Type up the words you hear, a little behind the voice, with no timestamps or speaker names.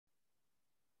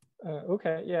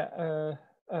Okay, yeah.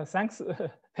 Thanks,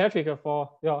 Patrick,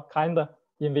 for your kind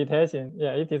invitation.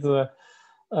 Yeah, it is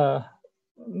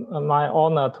my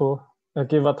honor to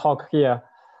give a talk here.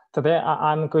 Today,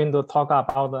 I'm going to talk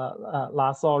about the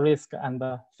LASSO risk and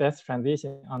the phase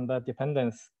transition on the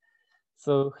dependence.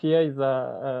 So here is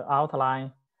the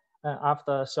outline.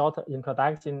 After a short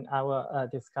introduction, I will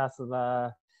discuss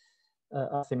the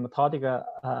asymptotic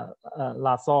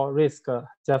LASSO risk,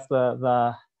 just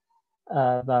the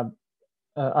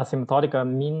asymptotic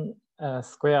mean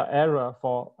square error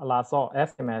for LASSO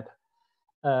estimate.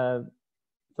 Then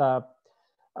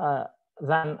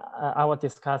I will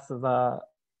discuss the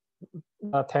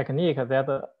technique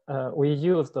that we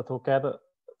used to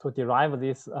derive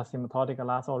this asymptotic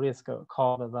LASSO risk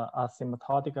called the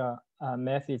asymptotic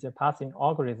message passing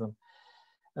algorithm.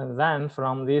 And then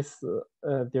from this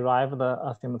derived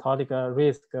asymptotic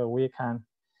risk, we can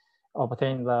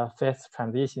obtain the phase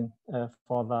transition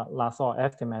for the LASSO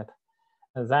estimate.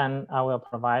 Then I will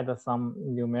provide some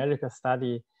numerical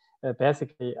study.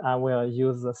 Basically, I will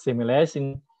use the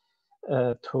simulation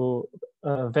to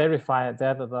verify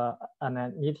that the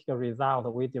analytical result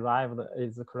we derived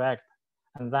is correct.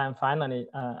 And then finally,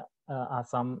 are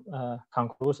some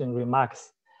conclusion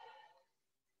remarks.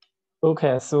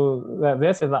 Okay, so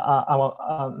this is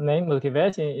our main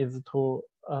motivation is to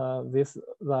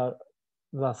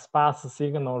the sparse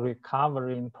signal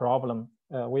recovering problem.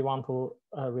 We want to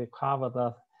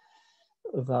recover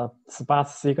the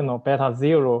sparse signal beta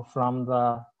 0 from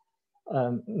the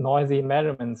noisy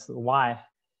measurements y.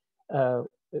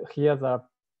 Here the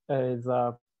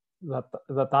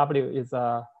W is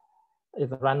a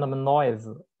random noise.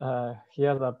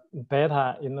 Here the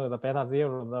beta, the beta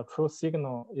 0, the true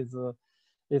signal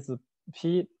is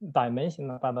p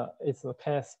dimensional, but it's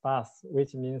k sparse,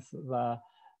 which means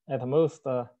at most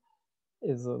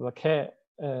is the k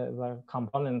the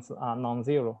components are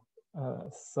non-zero.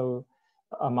 So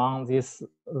among this,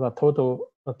 the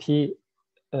total p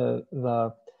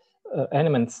the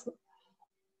elements.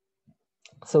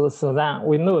 So then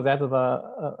we know that the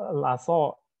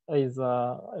LASSO is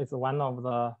one of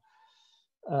the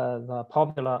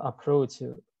popular approach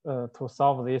to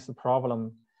solve this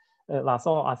problem.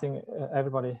 LASSO, I think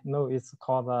everybody knows, it's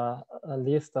called the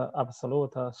least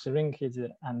absolute shrinkage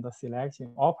and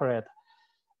selection operator.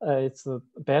 It's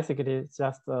basically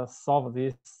just solve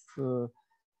this the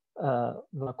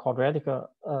quadratic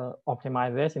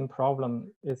optimization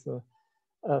problem. Is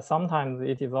sometimes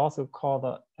it is also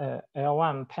called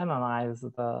L1 penalize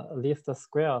the least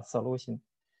square solution.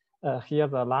 Here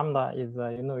the lambda is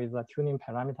is a tuning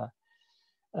parameter.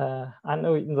 I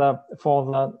know for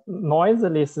the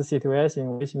noiseless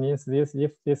situation, which means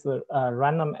if this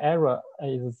random error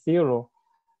is 0,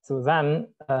 so then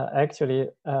actually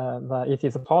it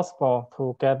is possible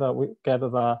to get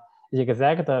the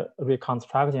exact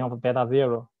reconstruction of beta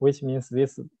 0, which means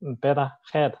this beta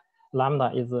hat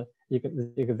lambda is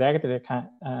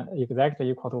exactly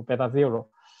equal to beta 0.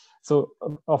 So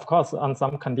of course, on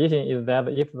some condition is that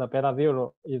if the beta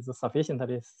 0 is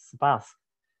sufficiently sparse.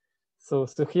 So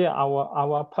here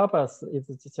our purpose is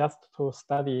just to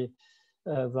study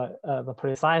the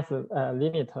precise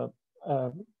limit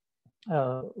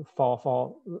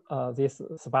for this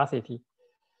sparsity.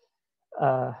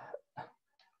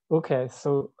 Okay,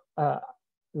 so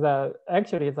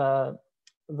actually in the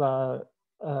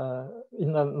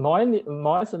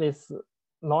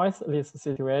noiseless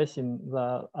situation,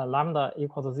 the lambda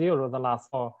equals to 0, the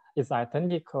LASSO is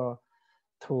identical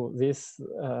to this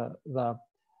the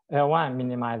L1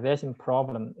 minimization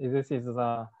problem. This is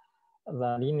the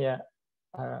linear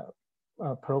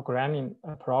programming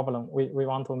problem. We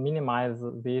want to minimize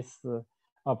this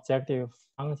objective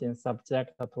function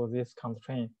subject to this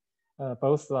constraint.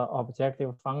 Both the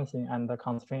objective function and the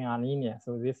constraint are linear.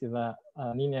 So this is a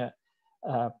linear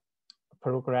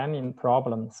programming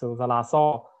problem. So the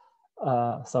LASSO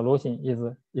solution is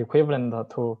equivalent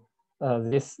to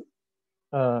this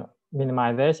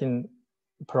minimization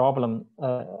problem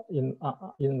in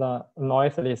the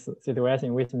noiseless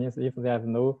situation, which means if there's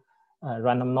no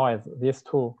random noise, these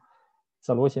two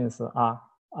solutions are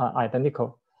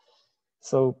identical.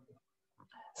 So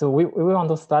we want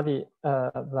to study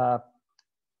the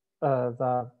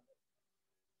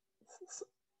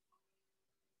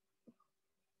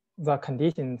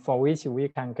condition for which we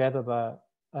can get the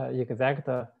exact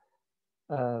the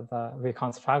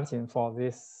reconstruction for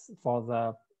the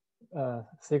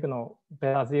signal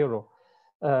beta 0.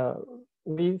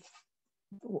 We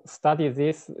study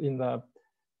this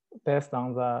based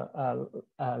on the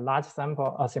large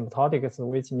sample asymptotics,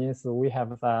 which means we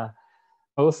have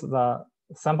both the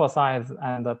sample size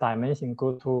and the dimension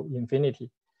go to infinity.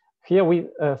 here we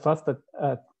first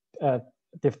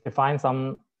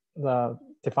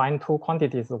define two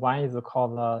quantities. One is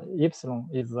called epsilon,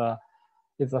 is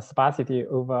the sparsity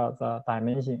over the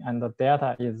dimension, and the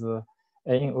delta is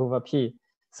n over p.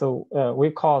 So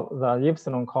we call the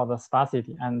epsilon called the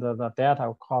sparsity, and the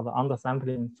delta called the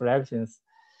undersampling fractions.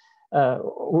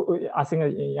 I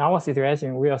think in our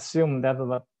situation, we assume that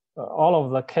all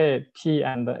of the k, p,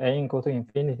 and n go to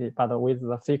infinity, but with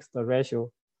the fixed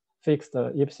ratio, fixed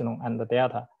epsilon and the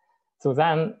delta. So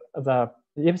then the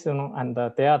epsilon and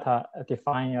the delta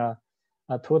define a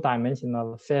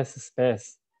two-dimensional phase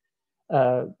space.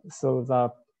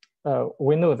 So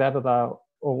we know that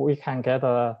we can get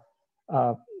a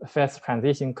phase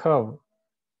transition curve,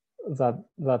 the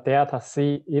delta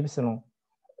c epsilon.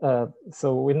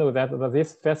 So we know that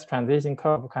this phase transition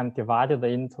curve can divide it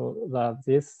into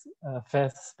this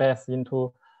phase space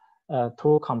into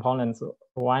two components.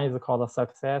 One is called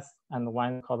success and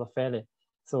one is called failure.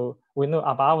 So we know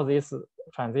above this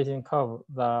transition curve,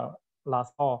 the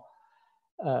LASSO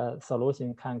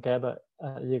solution can get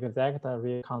exact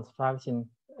reconstruction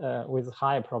with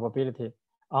high probability.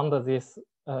 Under this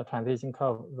transition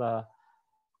curve, the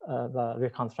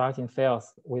reconstruction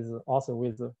fails also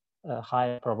with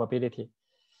high probability.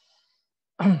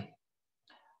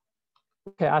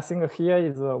 Okay, I think here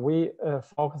is we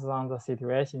focus on the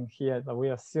situation here that we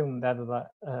assume that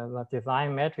the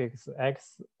design matrix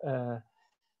X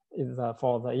is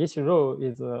for the each row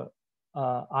is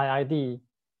i.i.d.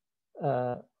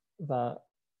 The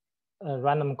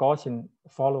random Gaussian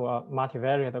follow a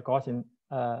multivariate Gaussian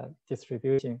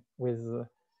distribution with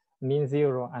mean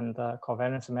zero and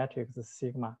covariance matrix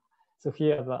sigma. So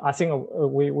here, I think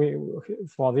we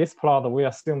for this plot we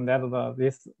assume that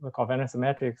the covariance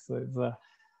matrix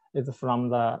is from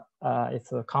the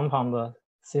it's a compound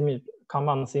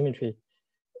symmetry.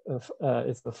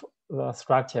 It's the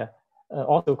structure,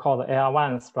 also called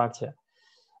AR1 structure.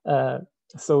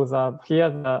 So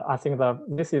I think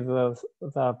this is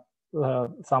the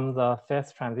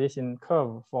phase transition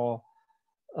curve for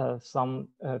some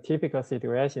typical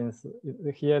situations.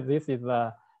 Here, this is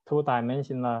the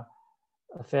two-dimensional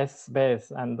phase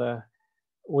space, and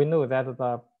we know that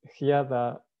the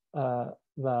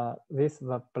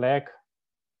black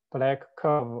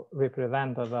curve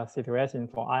represents the situation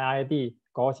for i.i.d.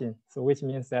 Gaussian. So which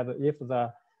means that if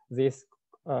this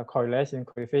correlation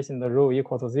coefficient rho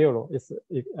equal to 0 is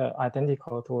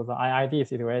identical to the i.i.d.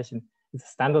 situation, it's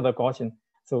standard Gaussian.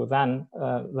 So then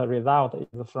the result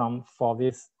is for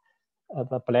this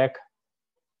the black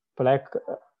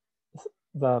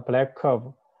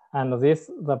curve, and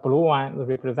the blue one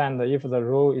represents if the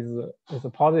rho is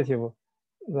positive,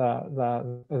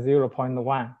 the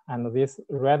 0.1, and this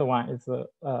red one is a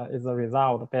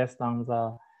result based on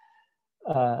the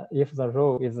if the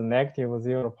rho is negative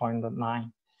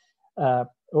 0.9.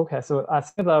 Okay, so I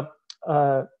think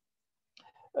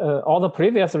all the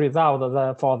previous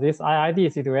results for this i.i.d.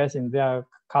 situation, there are a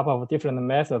couple of different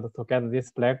methods to get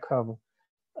this black curve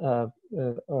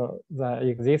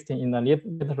existing in the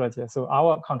literature. So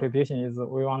our contribution is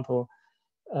we want to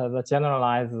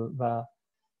generalize the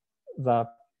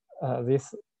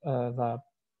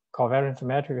covariance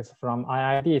matrix from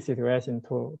i.i.d. situation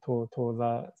to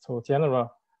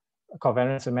general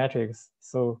covariance matrix.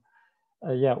 So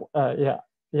I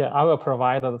will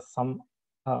provide some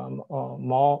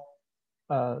more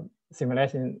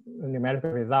simulation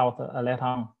numerical result later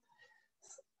on.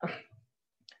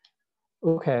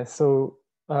 Okay, so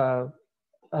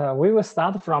we will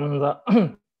start from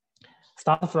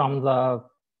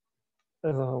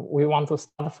we want to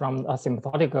start from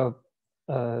asymptotic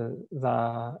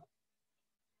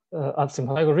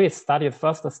asymptotic risk study.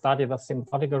 First study the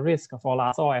asymptotic risk for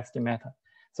LASSO estimator.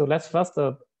 So let's first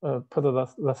put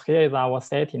here is our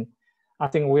setting. I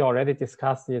think we already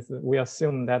discussed this. We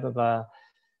assume that the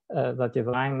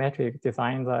design matrix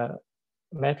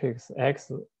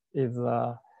X is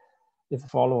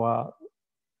follow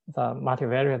the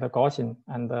multivariate Gaussian,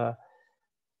 and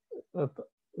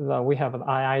we have the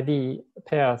i.i.d.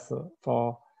 pairs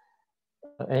for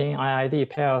n i.i.d.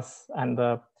 pairs,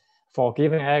 and for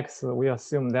given X, we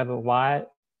assume that Y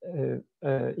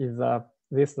is a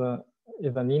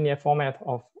linear format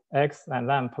of X and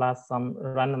then plus some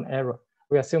random error.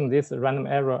 We assume this random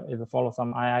error is follow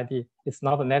some i.i.d. It's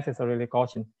not necessarily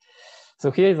Gaussian. So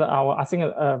here is I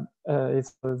think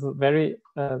it's very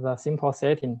the simple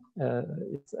setting.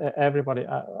 Everybody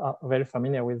are very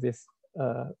familiar with this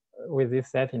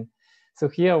setting. So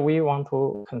here we want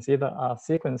to consider a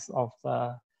sequence of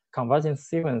the convergence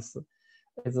sequence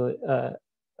is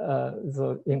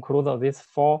include these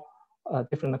four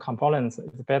different components: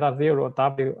 it's beta 0,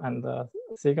 W, and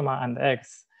sigma and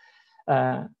x,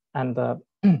 and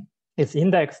it's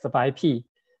indexed by p.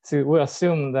 So we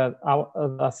assume that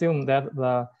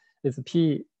this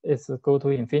p is go to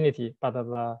infinity, but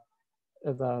the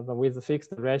with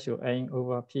fixed ratio n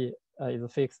over p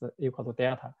is fixed equal to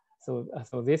delta. So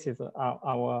this is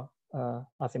our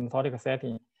asymptotic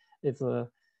setting. It's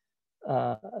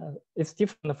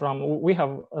different from, we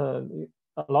have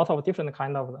a lot of different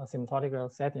kind of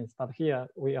asymptotic settings, but here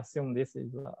we assume this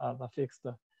is the fixed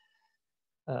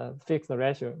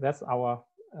ratio. That's our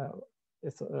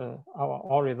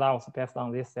all results based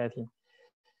on this setting.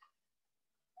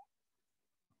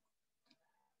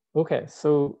 Okay,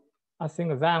 so I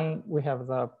think then we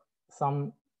have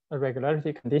some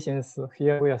regularity conditions.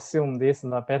 Here we assume this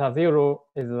the beta zero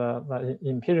is the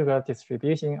empirical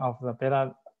distribution of the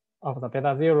beta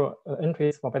zero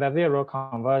entries for beta zero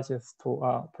converges to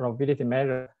a probability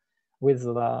measure with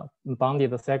the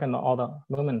bounded second order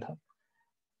momentum.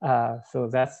 So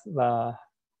that's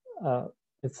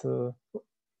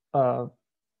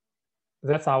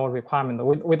that's our requirement.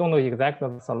 We don't know exactly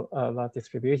the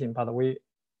distribution, but we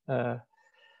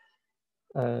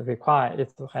require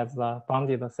it to have the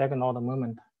bounded second order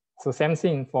moment. So same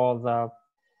thing for the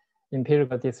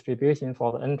empirical distribution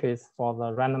for the entries for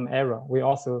the random error. We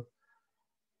also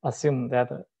assume that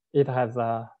it has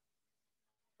a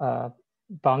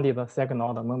bounded second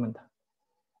order moment.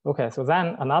 Okay, so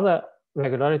then another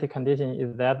regularity condition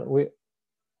is that we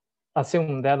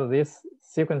assume that this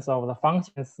sequence of the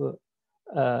functions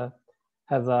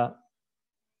has a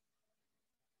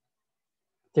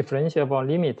differentiable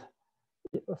limit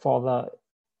for the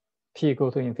p go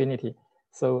to infinity.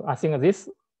 So I think this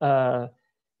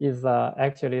is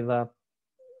actually the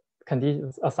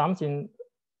condition assumption.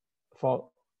 For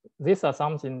this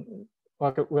assumption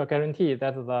will guarantee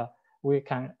that we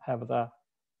can have the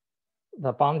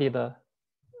bounded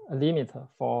limit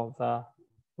for the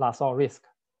LASSO risk.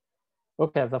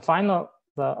 Okay, the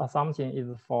assumption is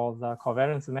for the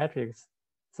covariance matrix.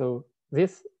 So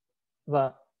this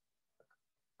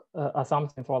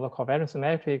assumption for the covariance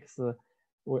matrix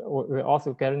we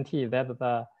also guarantee that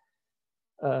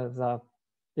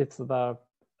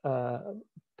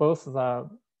both the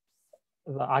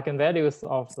eigenvalues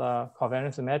of the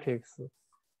covariance matrix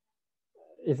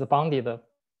is bounded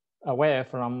away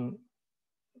from,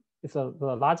 the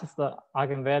largest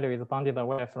eigenvalue is bounded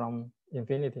away from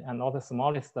infinity, and all the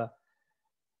smallest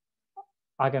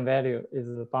eigenvalue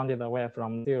is bounded away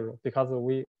from zero, because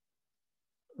we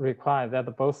require that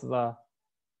both the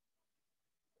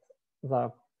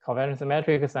covariance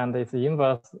matrix and its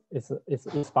inverse is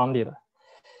bounded.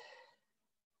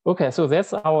 Okay, so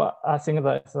that's I think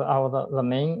that's the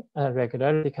main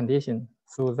regularity condition.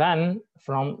 So then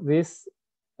from this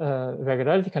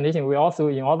regularity condition, we also,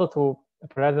 in order to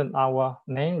present our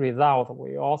main result,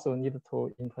 we also need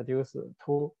to introduce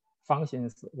two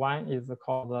functions. One is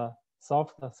called the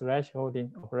soft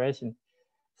thresholding operation.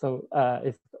 So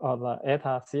it's called the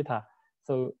eta theta.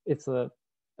 So it's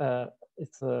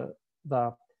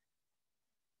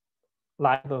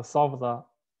like to solve the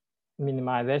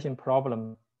minimization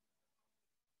problem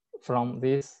from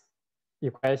this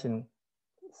equation,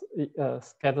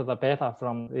 scatter the beta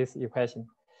from this equation.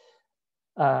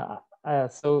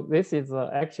 So this is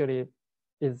actually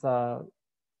is a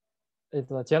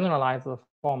generalized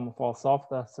form for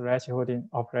soft thresholding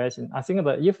operation. I think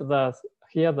that if the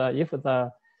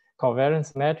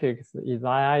covariance matrix is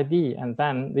i.i.d, and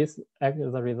then this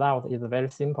actually the result is very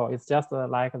simple. It's just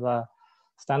like the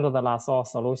standard LASSO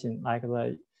solution, like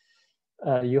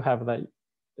you have the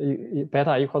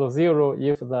beta equal to 0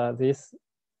 if this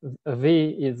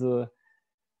v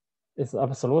is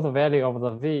absolute value of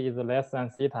the v is less than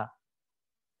theta,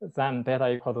 then beta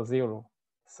equal to 0.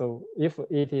 So if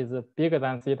it is bigger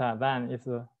than theta, then its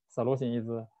solution is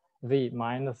v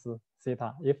minus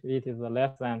theta. If it is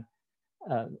less than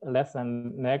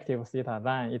negative theta,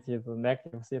 then it is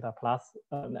negative theta plus.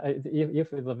 If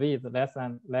the v is less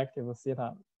than negative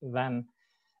theta, then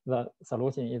the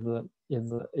solution is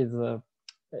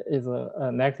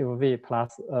a negative v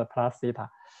plus theta.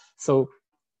 So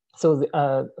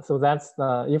that's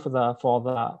for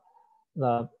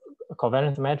the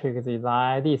covariance matrix is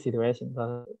i.i.d situation.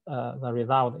 The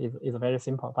result is very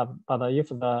simple. But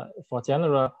if for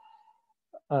general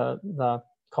the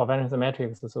covariance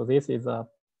matrix, so this is the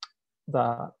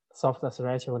soft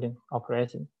thresholding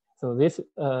operation. So this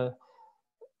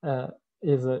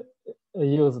is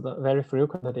used very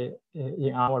frequently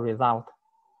in our result.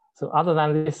 So other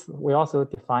than this, we also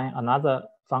define another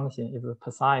function, is a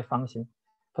psi function.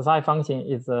 Psi function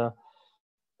is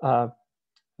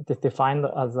defined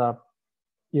as a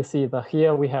you see the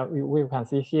here we can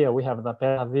see here we have the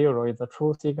beta 0 is the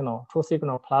true signal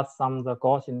plus some the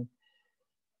Gaussian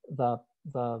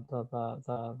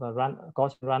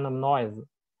Gaussian random noise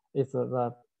is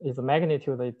the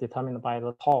magnitude is determined by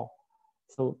the tau.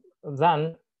 So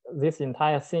then this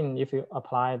entire thing, if you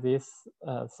apply this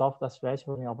soft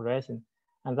thresholding operation,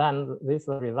 and then this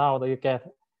result you get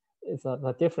is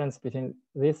the difference between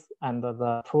this and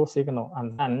the true signal,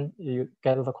 and then you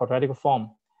get the quadratic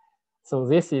form. So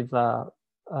this is the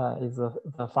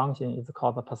function is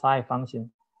called the psi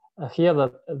function. Here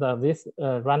this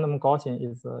random Gaussian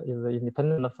is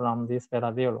independent from this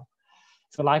beta 0.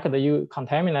 So like you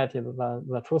contaminated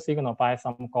the true signal by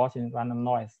some Gaussian random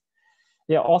noise.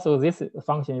 Yeah, also this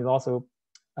function is also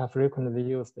frequently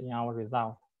used in our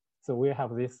result. So we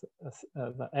have this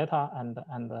the eta and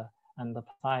the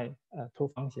psi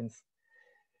two functions.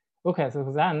 Okay, so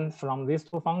then from these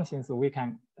two functions we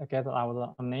can get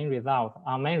our main result.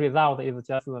 Our main result is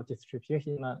just the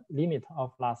distribution limit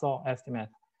of LASSO estimate.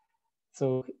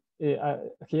 So here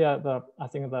I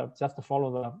think just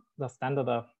follow the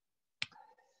standard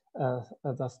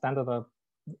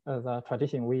the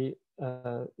tradition we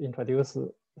introduce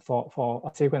for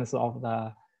a sequence of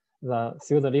the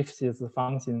pseudo-Lipschitz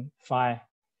function phi.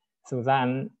 So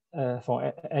then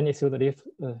for any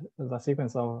the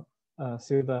sequence of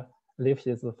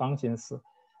pseudo-Lipschitz functions,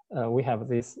 we have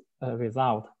this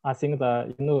result. I think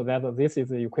that you know that this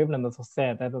is equivalent to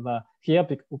say that here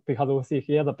because we see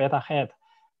here the beta hat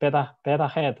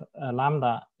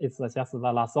lambda is just the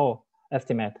LASSO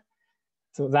estimate.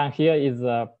 So then here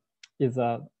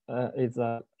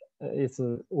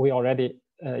we already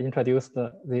introduced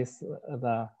this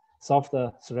the soft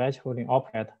thresholding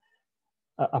operator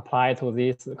applied to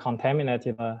this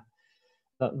contaminated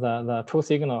the true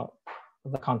signal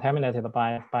contaminated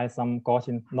by some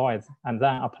Gaussian noise, and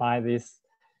then apply this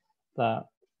the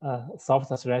soft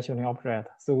thresholding operator.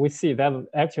 So we see that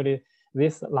actually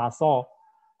this LASSO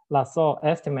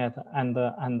estimate and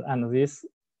this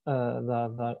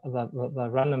the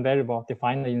random variable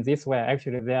defined in this way,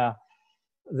 actually they are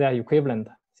equivalent.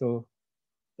 So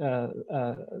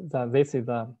this is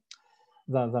the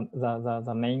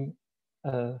main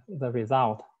the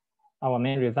result. Our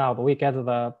main result, we get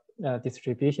the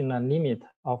distribution limit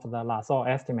of the LASSO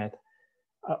estimate.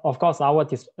 Of course, our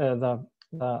the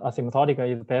asymptotic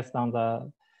is based on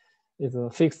the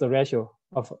fixed ratio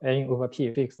of n over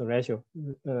p, fixed ratio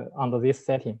under this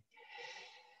setting.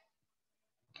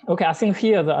 Okay, I think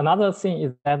here another thing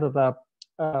is that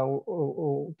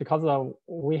because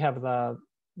we have in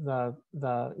the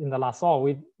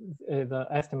LASSO the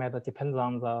estimate depends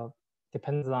on the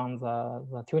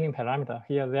tuning parameter.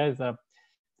 Here there is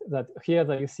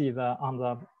you see on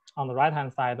the right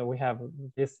hand side we have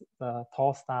this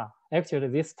tau star. Actually,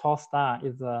 this tau star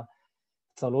is a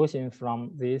solution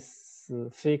from this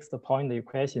fixed point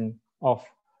equation of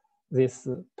this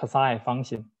psi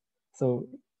function. So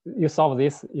you solve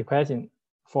this equation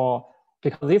because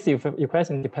this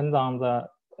equation depends on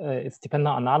it's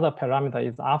dependent on another parameter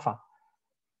is alpha.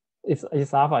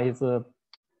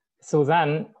 So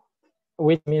then,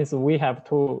 which means we have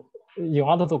to, in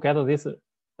order to get this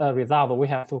result, we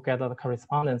have to get the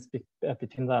correspondence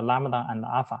between the lambda and the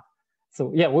alpha.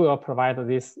 So yeah, we will provide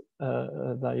this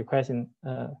the equation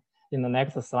in the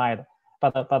next slide.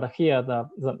 But here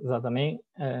the main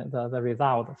the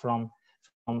result from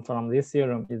this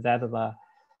theorem is that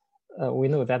we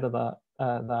know that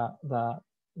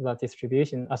the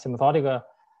distribution, asymptotic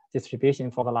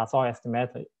distribution for the LASSO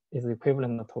estimate is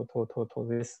equivalent to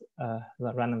this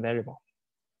the random variable.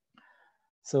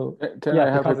 So can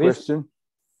I have a question?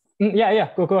 Yeah,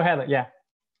 go ahead. Yeah.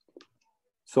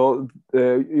 So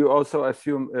you also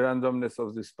assume randomness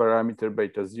of this parameter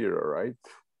beta 0, right?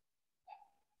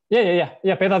 Yeah.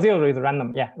 Beta 0 is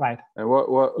random. Yeah, right. And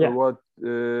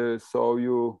so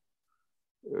you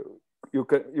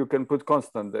can put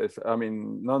constant, I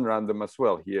mean non-random as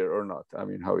well here or not? I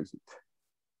mean, how is it?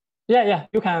 Yeah.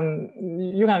 You can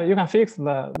fix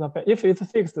the if it's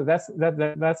fixed,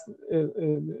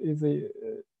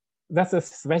 that's a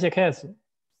special case.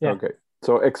 Yeah. Okay.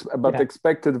 So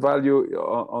expected value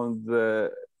on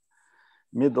the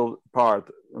middle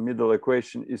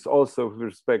equation is also with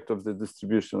respect of the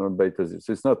distribution on beta 0.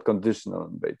 So it's not conditional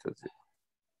on beta 0.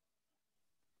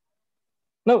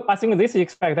 No, I think this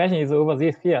expectation is over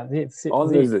this here.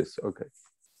 Only this, okay.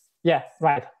 Yeah,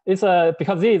 right. It's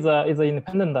because this is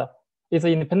independent. It's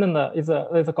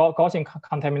a Gaussian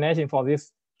contamination for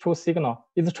this true signal.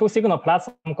 It's a true signal plus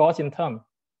some Gaussian term,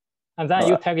 and then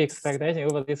you take expectation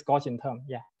over this Gaussian term.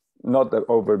 Yeah. Not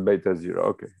over beta 0.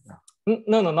 Okay. Yeah.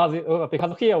 No, not over,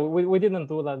 because here we didn't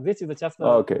do that. This is just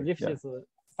okay. Lipschitz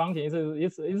function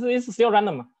is still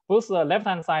random. Both the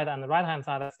left-hand side and the right-hand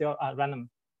side are still random.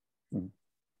 Mm.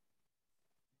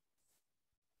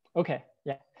 Okay,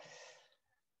 yeah.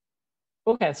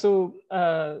 Okay, so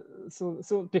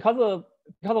so because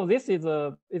of this is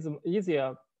easier,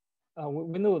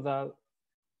 we know that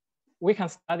we can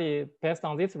study based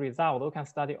on this result. We can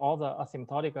study all the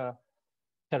asymptotic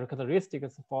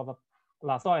characteristics for the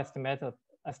LASSO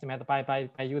estimate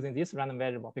by using this random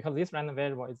variable, because this random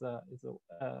variable is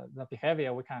the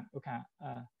behavior we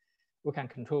can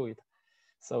control it.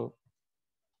 So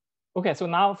okay, so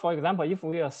now for example, if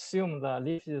we assume the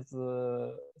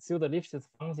Lipschitz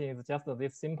function is just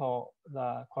this simple,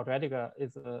 the quadratic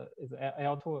is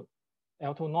L2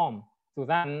 norm, so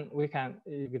then we can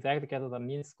exactly get the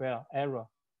mean square error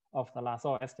of the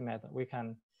LASSO estimate. We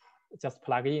can just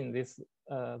plug in this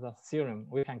the theorem.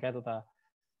 We can get the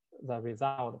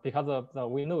result, because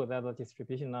of we know that the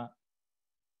distributional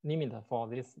limit for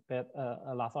this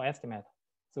LASSO estimate.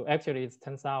 So actually, it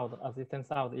turns out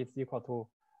it's equal to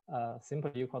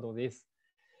simply equal to this,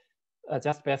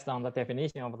 just based on the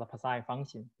definition of the psi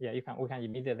function. Yeah, we can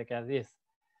immediately get this.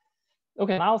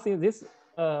 Okay, now see this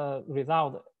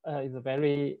result is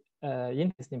very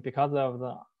interesting, because of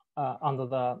the under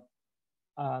the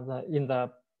in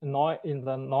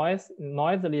the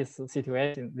noiseless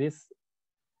situation, this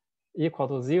equal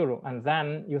to 0, and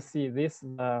then you see this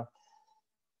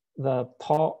the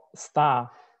tau star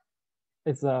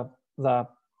is the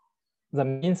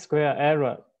mean square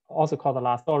error, also called the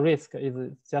LASSO risk, is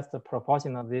just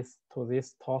proportional to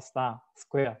this tau star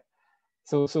square.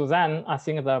 So then I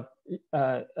think the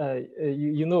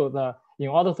you know, in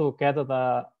order to get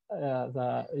the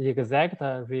exact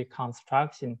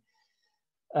reconstruction,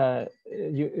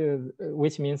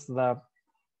 which means the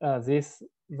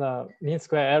mean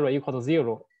square error equal to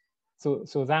 0.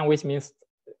 So then which means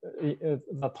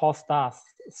the tau star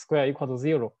square equal to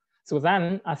 0. So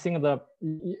then I think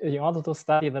in order to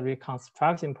study the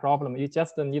reconstruction problem, you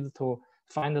just need to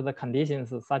find the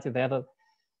conditions such that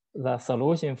the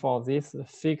solution for this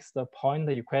fixed point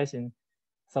equation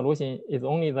solution is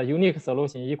only the unique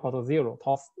solution equal to 0,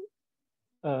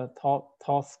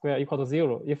 tau square equal to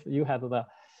 0. If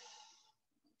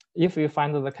you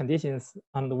find the conditions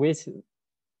under which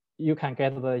you can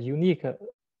get the unique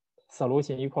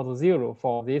solution equal to 0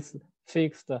 for this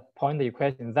fixed point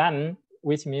equation, then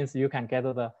which means you can get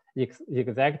the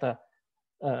exact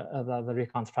the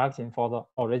reconstruction for the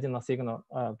original signal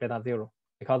beta 0,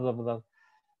 because of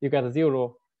you get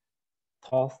 0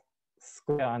 tau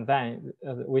square, and then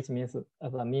which means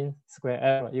the mean square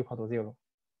error equal to 0.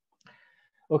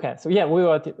 Okay, so yeah, we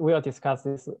will discuss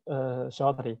this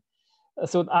shortly.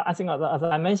 So I think, as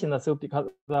I mentioned, so because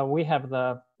we have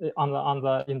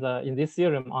in this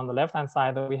theorem on the left hand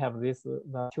side, we have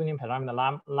the tuning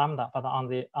parameter lambda, but on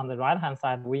the right hand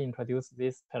side we introduce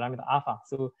this parameter alpha.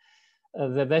 So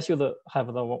they should have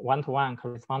the one-to-one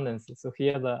correspondence. So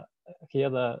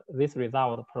this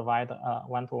result provide a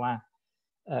one-to-one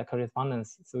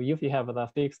correspondence. So if you have the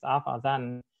fixed alpha,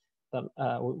 then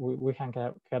we can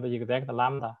get the exact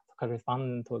lambda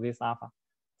corresponding to this alpha.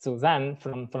 So then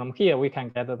from here we can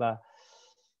get the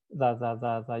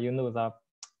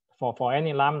for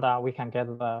any lambda we can get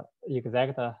the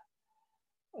exact the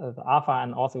alpha,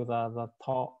 and also the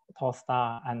tau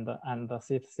star and the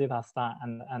theta star,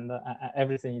 and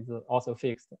everything is also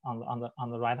fixed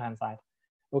on the right hand side.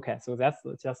 Okay, so that's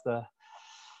just the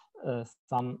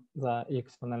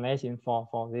explanation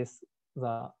for this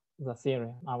the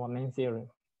theory, our main theory.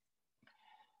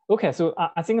 Okay, so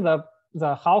I think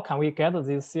how can we get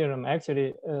this theorem?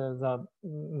 Actually,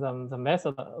 the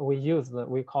method we use,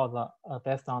 we call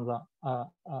based on the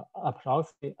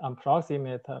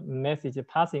approximate message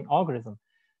passing algorithm.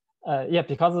 Yeah,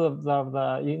 because of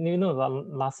the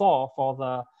LASSO for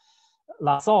the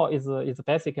LASSO is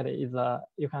basically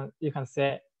you can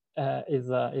say is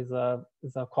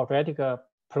a quadratic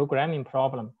programming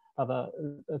problem. But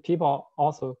people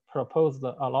also proposed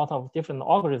a lot of different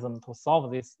algorithms to solve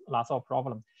this LASSO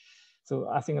problem. So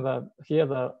I think here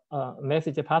the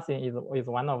message passing is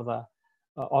one of the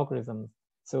algorithms.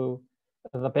 So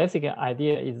the basic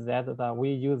idea is that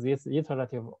we use this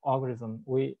iterative algorithm.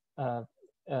 We at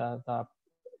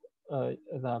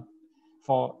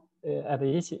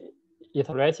each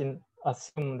iteration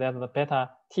assume that the beta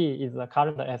t is the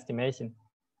current estimation,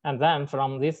 and then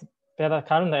from this beta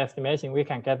current estimation we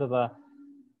can get the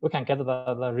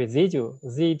residual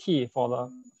zt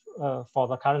for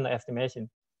the current estimation.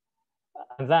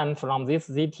 And then from this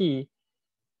ZT,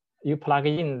 you plug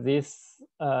in this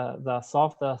the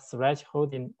soft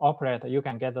thresholding operator, you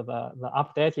can get the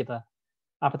updated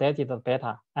updated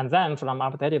beta. And then from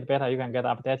updated beta, you can get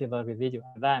updated residual.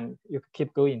 And then you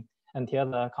keep going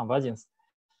until the convergence.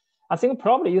 I think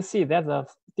probably you see there's a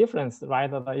difference,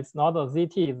 right? It's not a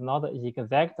ZT, it's not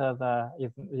exact the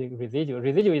residual.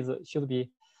 Residual should be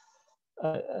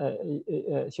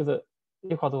should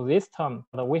equal to this term,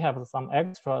 but we have some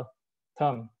extra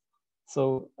term.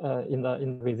 So in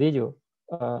the residual,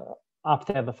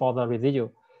 update for the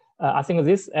residual. I think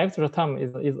this extra term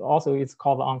is also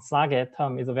called the Onsage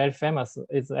term. It's very famous.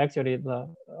 It's actually the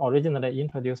originally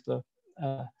introduced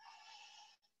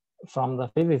from the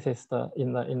physicist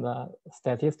in the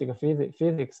statistical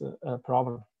physics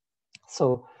problem.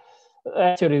 So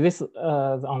actually, this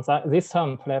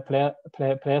term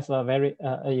plays a very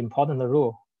important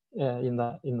role in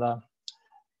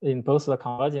both the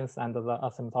convergence and the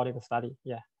asymptotic study.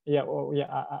 I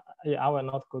will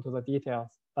not go to the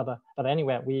details, but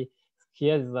anyway,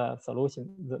 here is the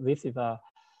solution. This is the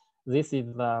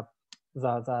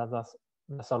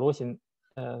solution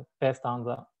based on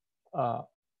the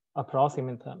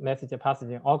approximate message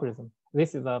passing algorithm.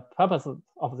 This is the purpose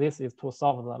of this is to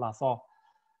solve the LASSO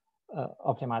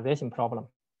optimization problem.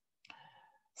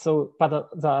 So, but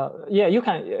you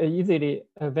can easily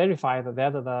verify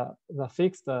that the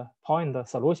fixed point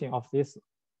solution of this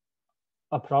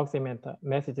approximate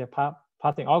message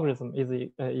passing algorithm is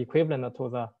equivalent to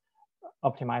the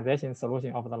optimization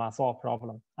solution of the LASSO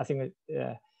problem. I think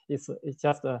it's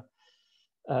just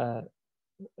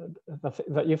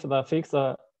if the fixed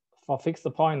for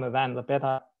fixed point, then the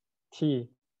beta t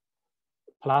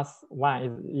plus 1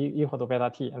 is equal to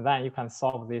beta t, and then you can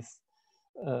solve this.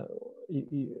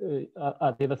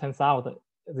 It turns out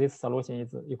this solution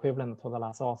is equivalent to the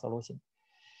LASSO solution.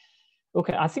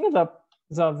 Okay, I think the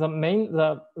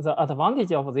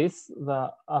advantage of this,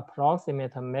 the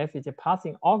approximate message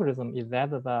passing algorithm, is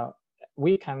that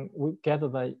we get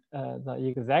the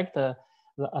exact the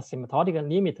asymptotic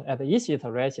limit at each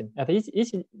iteration. At each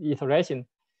iteration,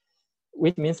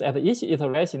 which means at each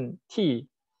iteration t,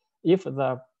 if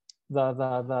the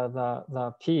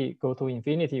p go to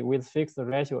infinity with fixed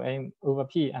ratio m over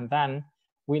p, and then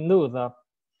we know the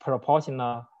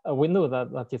proportional, we know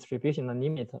the distribution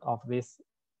limit of this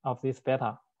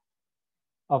beta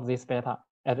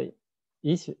at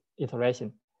each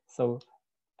iteration. So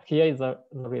here is the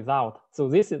result. So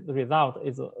this result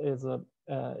is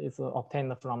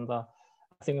obtained from the,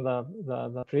 I think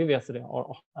the previously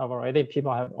or already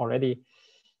people have already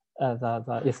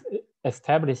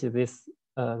established this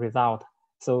result.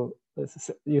 So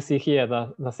you see here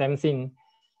the same thing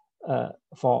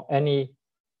for any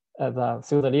the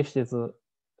pseudo-Lipschitz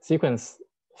sequence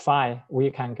phi, we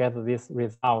can get this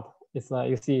result. It's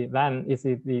you see then it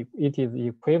is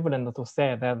equivalent to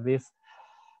say that the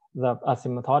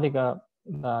asymptotic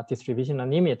distribution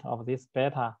limit of this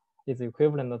beta is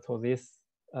equivalent to this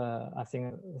I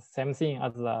think same thing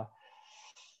as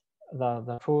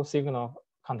the true signal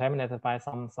contaminated by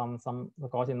some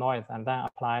Gaussian noise, and then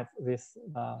apply this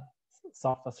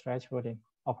soft thresholding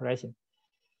operation.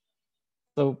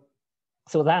 So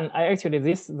then actually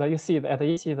you see that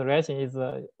each iteration is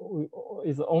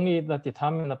only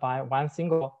determined by one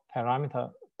single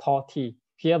parameter tau t.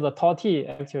 Here the tau t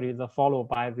actually is followed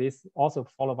by this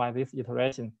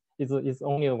iteration. It's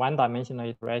only a one-dimensional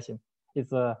iteration.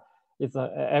 It's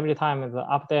every time the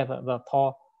update the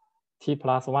tau t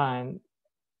plus 1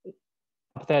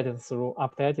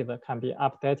 can be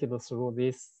updated through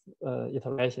this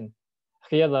iteration.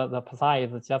 Here the psi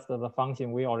is just the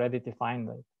function we already defined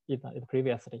it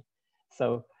previously.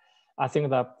 So I think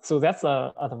that's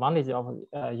the advantage of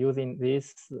using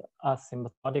this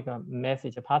asymptotic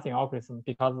message passing algorithm,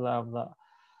 because of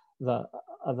the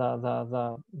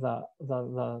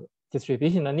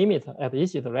distribution limit at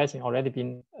each iteration already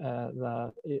been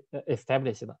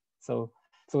established. So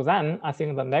then I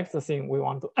think the next thing we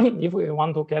want to, if we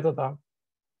want to get the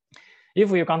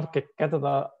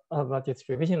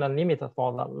distribution limit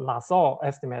for the LASSO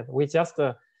estimate, we just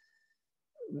the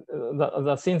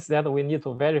things that we need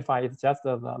to verify is just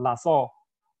the LASSO,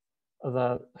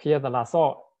 the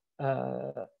LASSO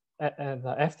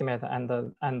the estimate and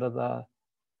the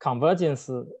convergence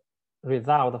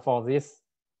result for this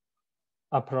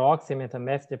approximate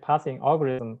message passing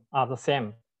algorithm are the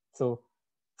same. So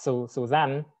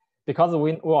then, because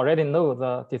we already know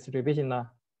the distribution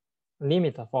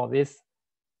limit for this,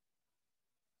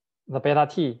 the beta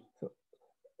t,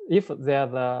 if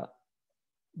the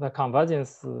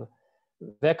convergence,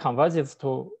 their convergence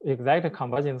to exact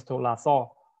convergence to LASSO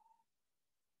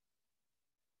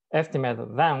estimate,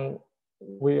 then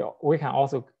we can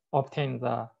also obtain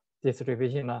the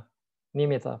distribution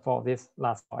limit for this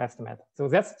LASSO estimate. So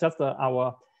that's just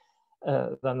our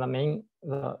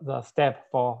the step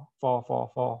for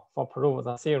prove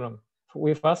the theorem.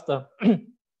 We first the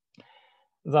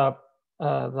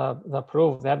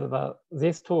proof that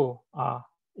these two are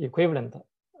equivalent.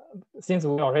 Since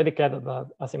we already get the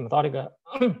asymptotic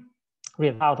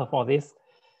result for this,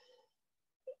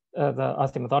 the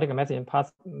asymptotic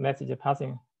message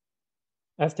passing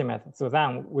estimate, so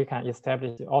then we can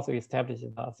also establish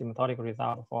the asymptotic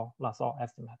result for LASSO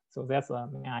estimate. So that's the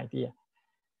main idea.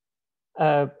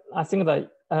 I think that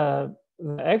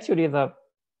actually the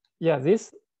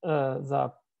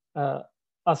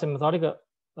asymptotic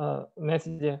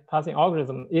message passing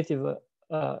algorithm, it's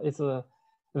a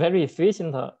very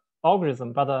efficient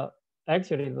algorithm, but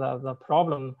actually the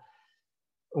problem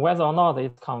whether or not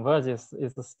it converges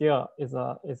is still it's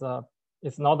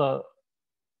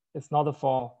not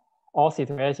for all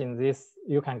situations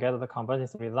you can get the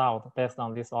convergence result based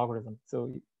on this algorithm.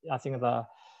 So I think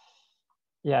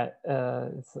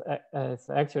it's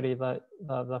actually the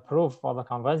proof for the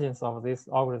convergence of this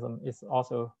algorithm is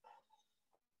also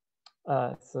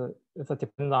especially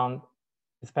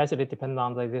depend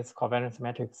on this covariance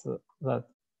matrix that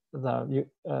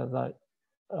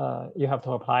you have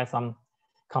to apply some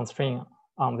constraint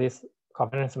on this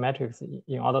covariance matrix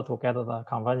in order to get the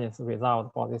convergence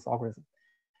result for this algorithm.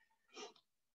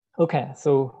 Okay,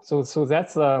 so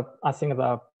that's I think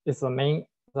is the main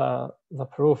the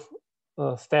proof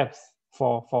steps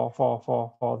for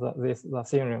the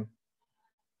theorem.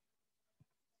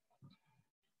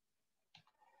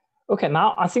 Okay,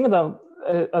 now I think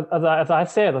as I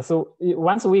said, so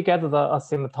once we get the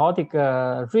asymptotic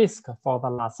risk for the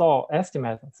LASSO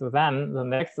estimate, so then the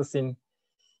next thing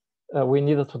we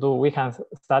need to do, we can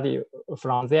study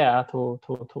from there to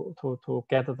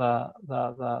get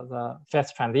the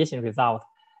phase transition result.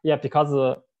 Yeah,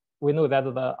 because we know that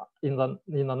in the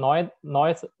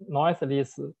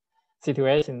noiseless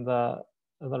situation, the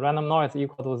random noise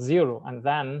equal to 0, and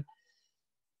then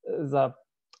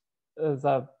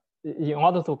in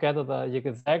order to get the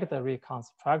exact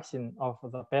reconstruction of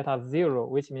the beta 0,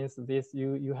 which means this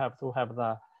you have to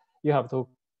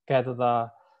get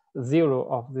the 0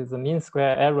 of the mean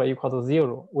square error equal to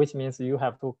 0, which means you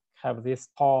have to have this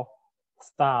tau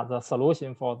star, the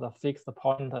solution for the fixed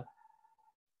point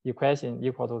equation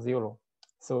equal to 0.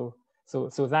 So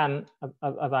then,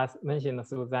 as I mentioned,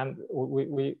 so then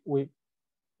we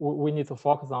need to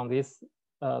focus on this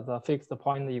the fixed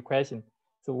point equation.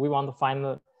 So we want to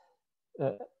find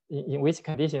in which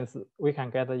conditions we can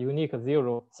get a unique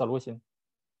 0 solution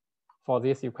for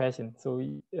this equation. So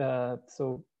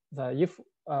if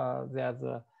there's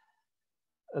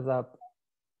the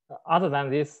other than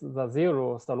this the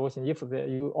 0 solution, if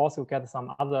you also get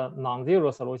some other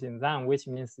non-zero solution, then which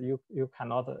means you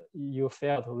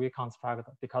fail to reconstruct,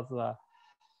 because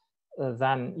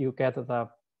then you get the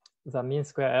mean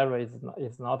square error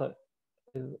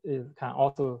can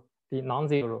also be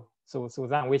non-zero. So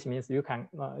then which means you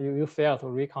fail to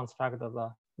reconstruct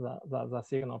the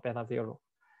signal beta 0.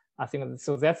 I think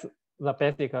so. That's the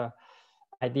basic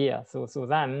idea. So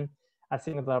then I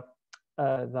think the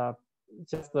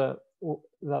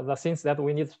things that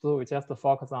we need to do is just to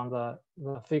focus on the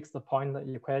fixed point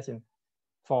equation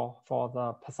for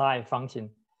the psi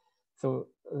function. So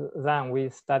then we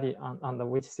study under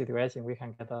which situation we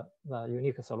can get the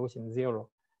unique solution 0.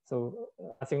 So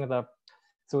I think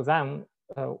so then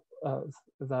in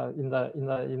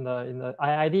the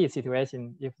i.i.d.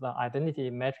 situation, if the identity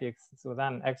matrix, so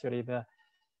then actually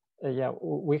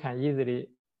we can easily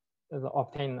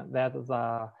obtain that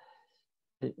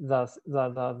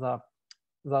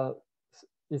the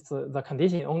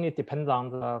condition only depends on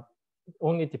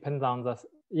the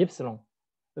epsilon.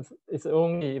 It's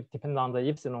only depends on the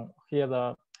epsilon. Here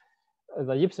the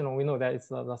epsilon, we know that it's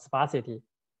the sparsity,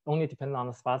 only depends on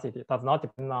the sparsity, does not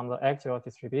depend on the actual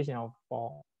distribution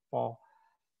for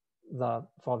the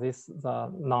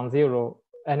non-zero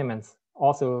elements.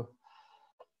 Also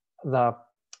does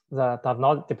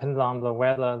not depend on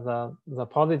whether the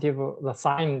positive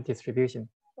sign distribution.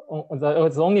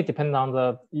 It's only depend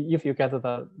on if you get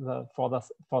for the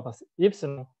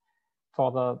epsilon,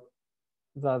 for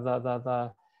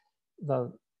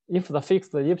if the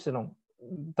fixed epsilon,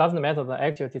 doesn't matter the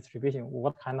actual distribution,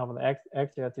 what kind of the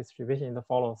actual distribution it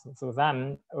follows. So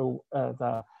then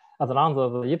as long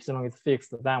as the epsilon is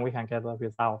fixed, then we can get the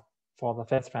result for the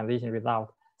phase transition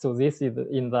result. So this is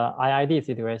in the i.i.d.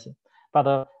 situation.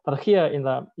 But here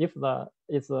if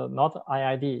it's not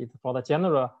i.i.d., it's for the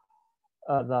general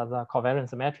the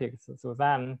covariance matrix. So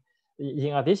then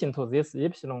in addition to this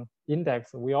epsilon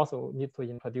index, we also need to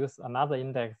introduce another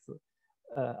index.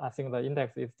 I think the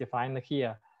index is defined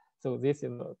here. So this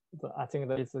is I think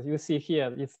that it's, you see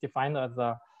here, it's defined as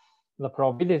the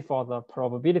probability for the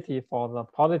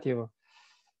positive,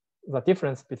 the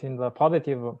difference between the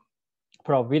positive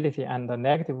probability and the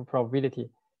negative probability,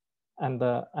 and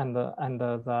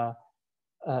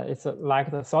it's like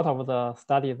the sort of the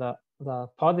study the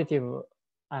positive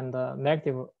and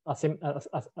negative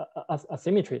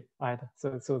asymmetry, right?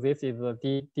 So this is the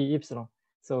d epsilon.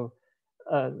 So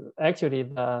actually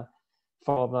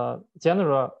for the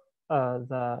general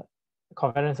the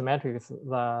covariance matrix,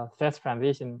 the phase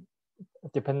transition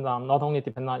depends on not only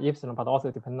depend on epsilon but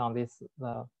also depend on this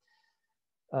the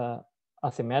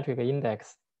asymmetric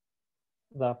index,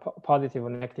 the positive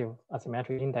and negative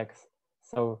asymmetric index.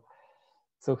 So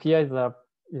here is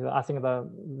I think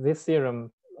this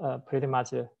theorem pretty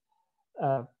much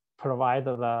provide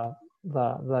the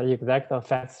exact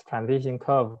phase transition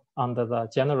curve under the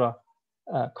general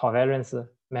covariance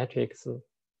matrix,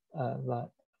 the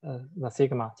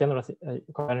sigma general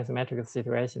covariance matrix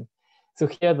situation. So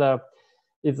here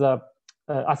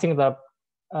I think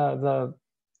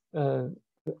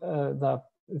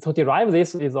to derive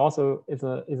this is also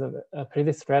a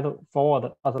pretty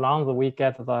straightforward, as long as we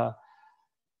get the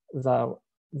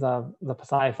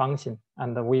psi function,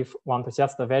 and we want to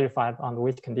just verify on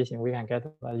which condition we can get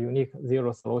a unique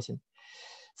zero solution.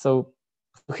 So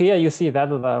here you see that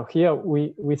here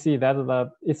we see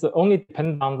that it's only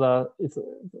depend on it's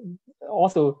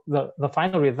also the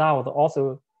final result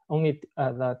also only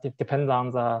depends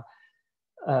on the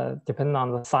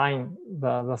sign,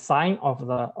 the sign of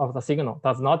the signal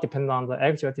does not depend on the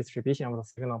actual distribution of the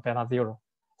signal beta zero.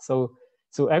 So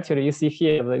actually you see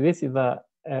here this is the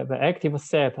active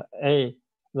set A,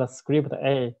 the script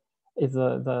A is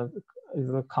the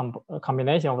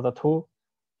combination of the two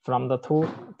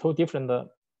different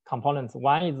components.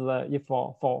 One is if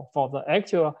for the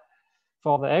actual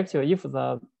if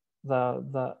the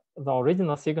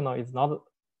original signal is not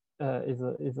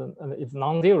is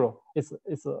non-zero. This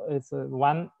is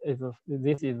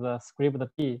the script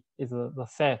B is the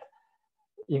set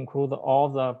include all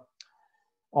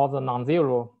the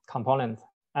non-zero components.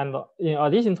 And in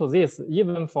addition to this,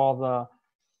 even for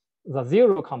the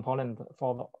zero component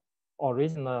for the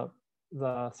original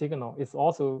the signal is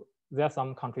also there's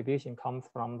some contribution comes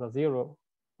from the zero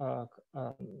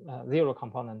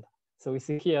component. So we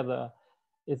see here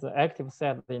it's the active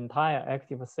set, the entire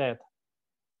active set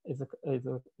is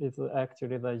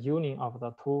actually the union of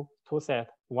the two set.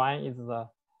 One is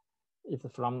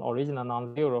from original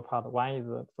non-zero part. One is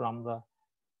from the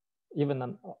even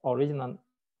the original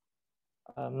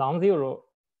non-zero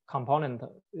component.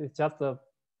 It's just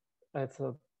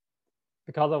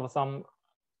because of some,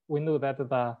 we know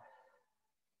that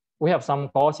we have some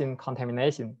Gaussian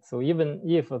contamination. So even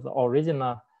if the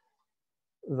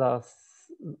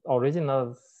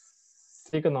original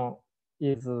signal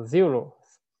is zero,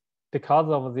 because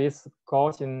of this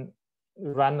Gaussian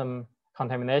random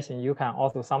contamination, you can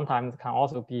also sometimes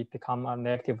become a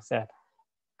negative set,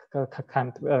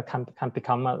 can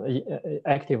become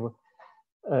active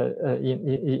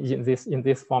in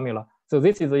this formula. So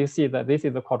this is, you see that this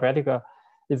is a quadratic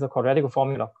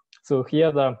formula. So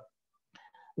here the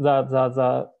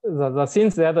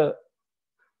things that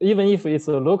even if it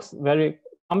looks very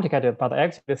complicated, but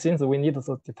actually since we need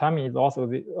to determine is also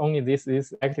only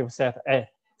this active set A,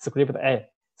 script A.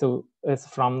 So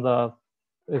it's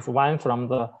one from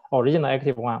the original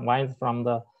active one is from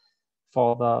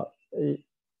for the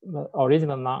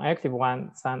original non-active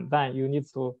one. And then you need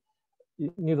to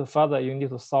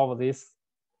solve this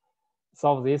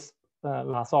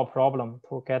LASSO problem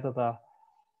to get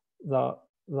the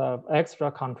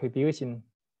extra contribution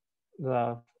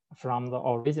from the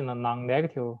original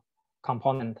non-negative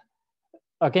component.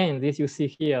 Again, this you see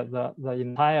here,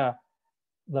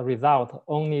 the result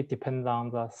only depends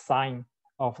on the sign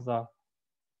of the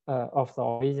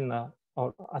original,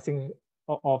 or I think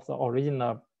of the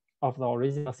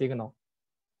original signal.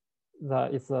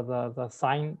 It's the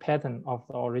sign pattern of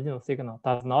the original signal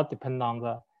does not depend on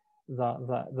the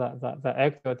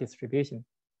actual distribution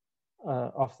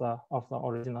of the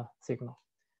original signal.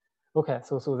 Okay,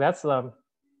 so that's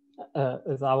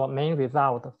is our main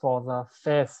result for the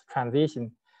phase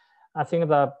transition. I think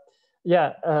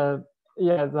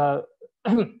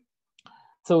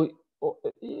so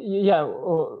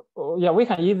we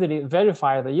can easily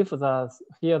verify that if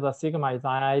here the sigma is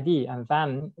non-i.i.d, and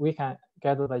then we can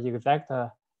get the exact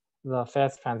the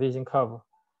phase transition curve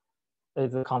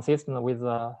is consistent with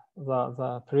the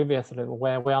previously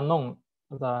well known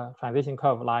the transition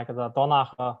curve, like the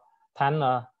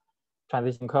Donner-Tanner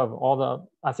transition curve,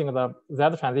 I think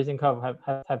that transition curve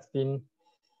has been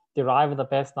derived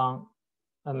based on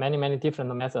many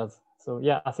different methods. So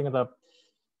yeah, I think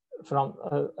from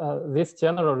this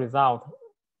general result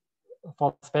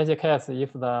for special case,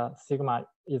 if the sigma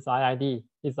is i.i.d,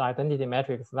 is identity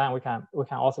matrix, then we can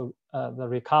also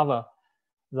recover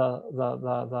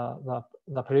the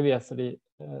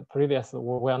previous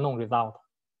well-known result,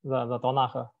 the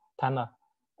Donner-Tanner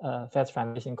phase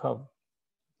transition curve.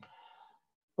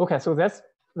 Okay, so that's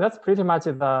pretty much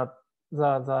the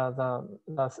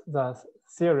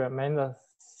main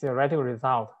theoretical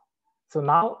result. So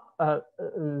now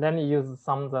let me use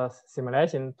some of the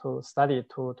simulation to study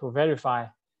to verify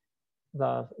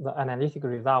the analytic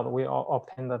result we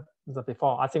obtained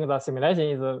before. I think the simulation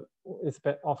is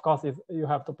of course you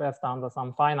have to based on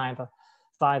some finite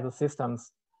size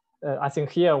systems. I think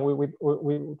here we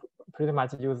pretty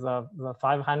much use the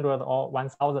 500 or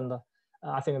 1000.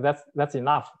 I think that's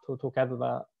enough to get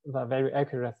the very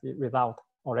accurate result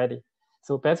already.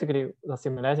 So basically, the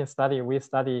simulation study we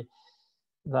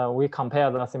compare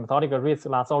the asymptotic risk,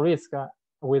 LASSO risk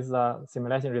with the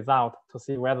simulation result to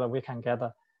see whether we can get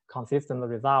a consistent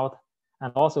result.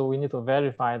 And also we need to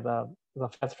verify the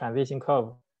phase transition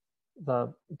curve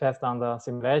based on the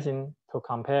simulation to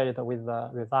compare it with the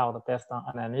result based on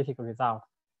analytic result.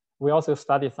 We also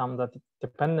study some of the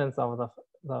dependence of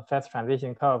the phase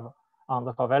transition curve on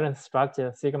the covariance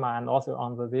structure sigma and also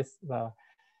on the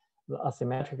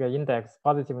asymmetric index,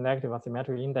 positive negative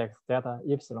asymmetric index delta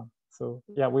epsilon. So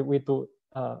yeah, we do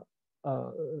our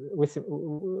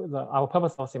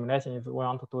purpose of simulation is we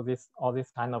want to do all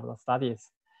these kind of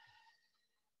studies.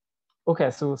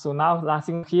 Okay, so now I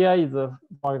think here is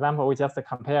for example we just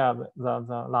compare the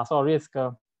LASSO risk,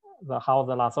 how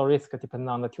the LASSO risk depends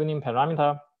on the tuning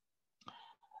parameter.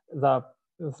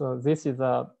 So this is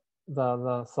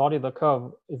the solid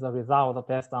curve is a result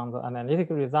based on the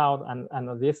analytical result,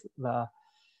 and this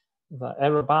the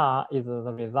error bar is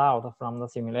the result from the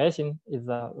simulation.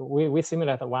 We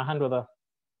simulate 100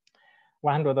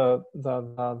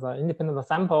 the independent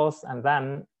samples, and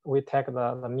then we take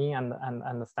the mean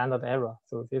and the standard error.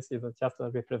 So this is just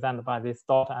represented by this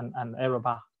dot and error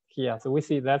bar here. So we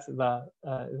see that's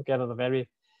get a very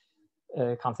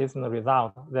consistent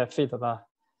result that fit the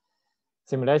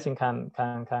simulation can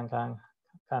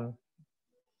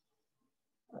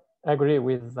agree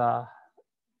with the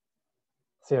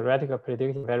theoretical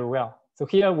prediction very well. So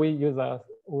here we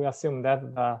assume that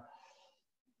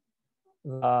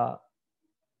the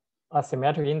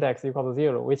asymmetric index equal to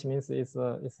 0, which means it's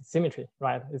symmetry,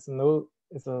 right?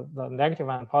 The negative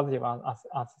and positive are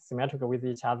symmetrical with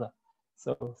each other.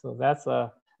 So that's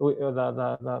the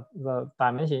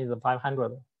dimension is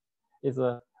 500.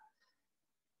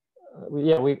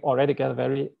 We already get a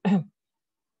very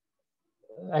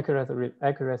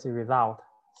accuracy result.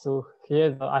 So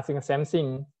here I think same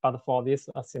thing, but for this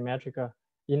asymmetric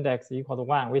index equal to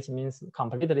 1, which means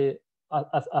completely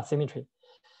asymmetry.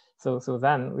 So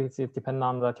then we see depend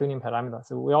on the tuning parameter.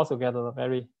 So we also get a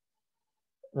very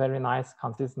nice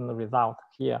consistent result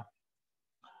here.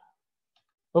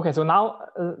 Okay, so now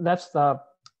let's do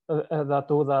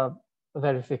the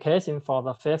verification for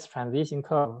the phase transition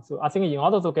curve. So I think in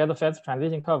order to get the phase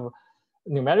transition curve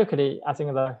numerically, I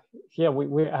think here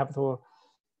we have to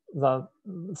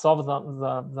solve the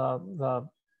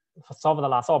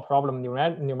LASSO problem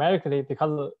numerically,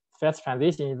 because phase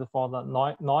transition is for the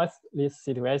noiseless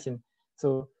situation.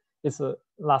 So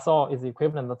LASSO is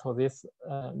equivalent to this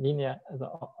linear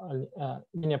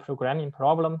programming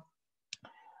problem.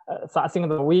 So I think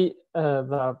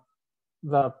that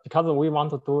because we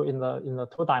want to do in the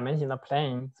two-dimensional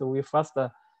plane, so we first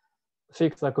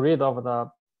fix the grid of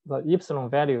the epsilon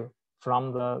value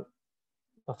from the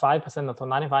 5% to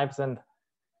 95%.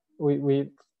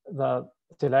 We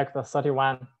select the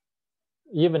 31,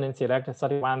 even select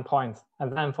 31 points,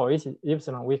 and then for each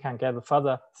epsilon we can get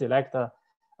further select a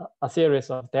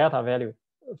series of delta value.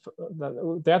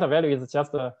 The delta value is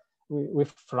just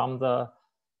from the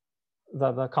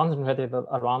concentrated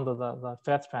around the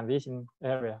phase transition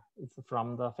area. It's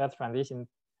from the phase transition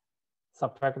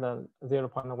subtract the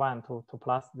 0.1 to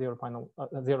plus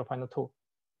 0.2.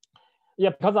 Yeah,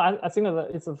 because I think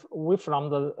that it's from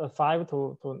the 5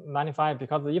 to 95,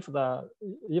 because if the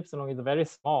epsilon is very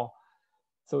small,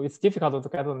 so it's difficult to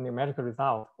get a numerical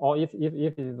result. Or if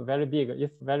it is very big,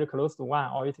 if very close to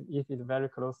 1, or if it's very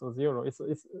close to 0,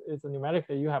 it's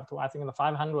numerically you have to, I think the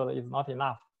 500 is not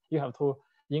enough. You have to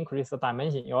increase the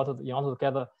dimension in order to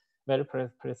get a very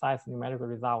precise numerical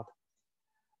result.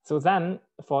 So then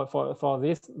for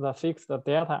this, the fixed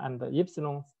delta and the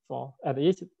epsilon at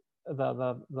each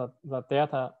the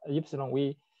delta epsilon,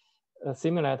 we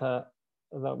simulate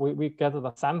we get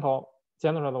the sample,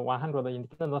 generally 100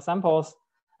 independent samples,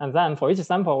 And then for each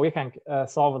sample, we can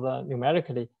solve the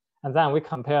numerically, and then we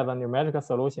compare the numerical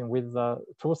solution with the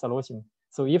true solution.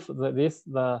 So if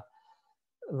the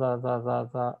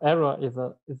error is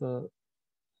a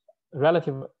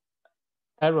relative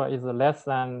error is less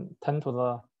than 10 to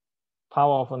the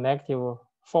power of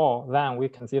 -4, then we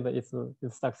consider it's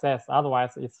success.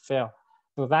 Otherwise, it's fail.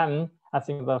 So then I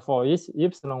think that for each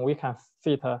epsilon, we can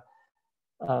fit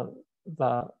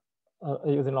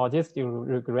using logistic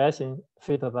regression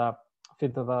fit the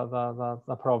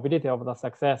probability of the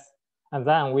success, and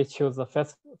then we choose the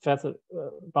first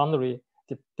boundary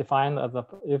defined as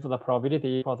if the probability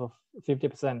equals to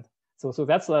 50%. So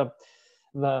that's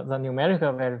the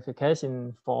numerical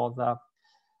verification for the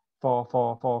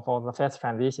phase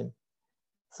transition.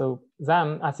 So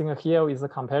then I think here is a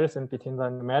comparison between the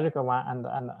numerical one and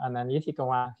analytical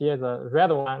one. Here the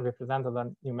red one represents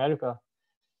the numerical.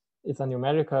 It's a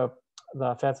numerical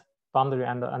the phase boundary,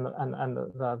 and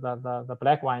the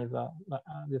black one is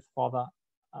for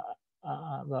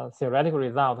the theoretical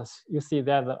results. You see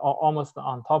that almost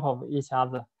on top of each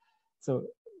other. So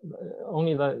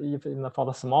only for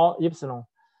the small epsilon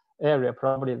area,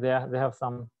 probably they have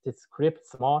some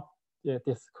small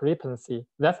discrepancy.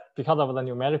 That's because of the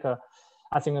numerical.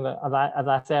 I think as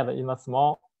I said, in the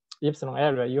small epsilon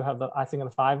area, you have I think the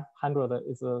 500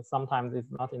 is sometimes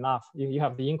is not enough. You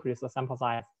have to increase the sample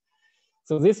size.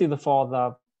 So this is for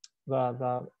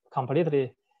the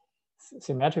completely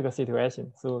symmetrical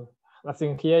situation. So I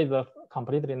think here is a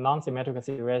completely non-symmetrical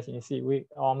situation. You see, we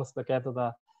almost get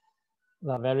the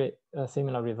very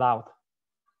similar result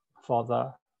for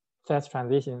the phase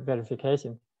transition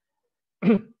verification.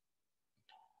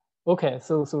 Okay,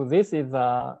 so this is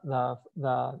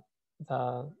the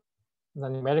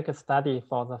numerical study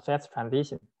for the phase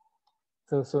transition.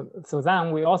 So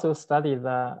then we also study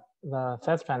the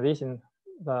phase transition,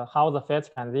 how the phase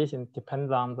transition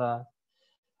depends on the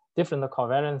different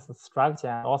covariance structure,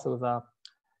 and also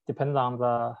depends on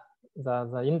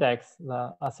the index,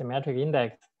 the asymmetric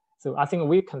index. So I think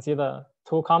we consider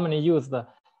two commonly used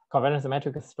covariance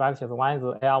metric structures. One is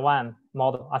the AR1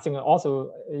 model. I think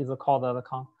also is called the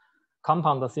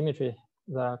compound symmetry,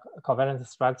 the covariance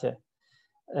structure.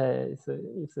 It's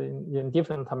in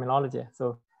different terminology.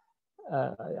 So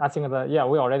I think we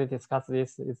already discussed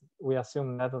this. We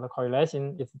assume that the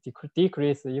correlation is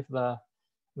decreased if the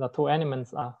two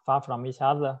elements are far from each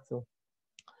other. So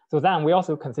then we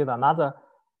also consider another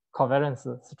covariance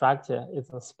structure. It's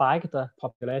a spiked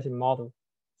population model.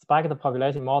 Spiked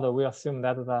population model, we assume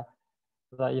that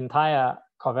the entire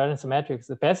covariance matrix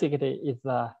basically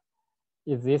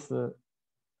is this the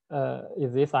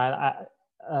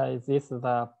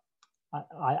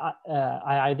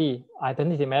i.i.d.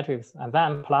 identity matrix, and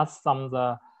then plus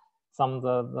the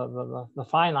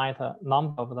finite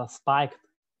number of the spiked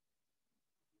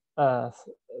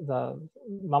the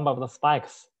number of the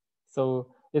spikes. So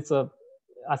it's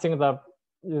I think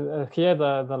here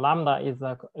the lambda is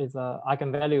a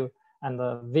eigenvalue, and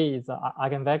the v is a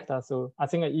eigenvector. So I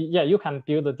think you can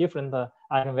build a different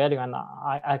eigenvalue and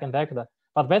eigenvector,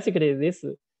 but basically this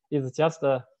is just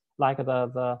like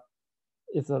the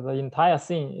entire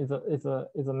thing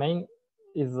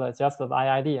is just the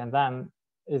i.i.d. and then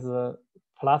is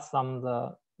plus some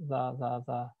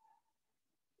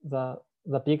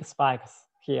the big spikes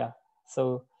here.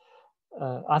 So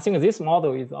I think this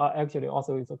model is actually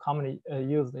also commonly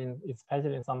used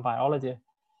especially in some biology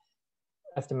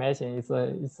estimation.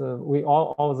 We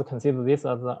always consider this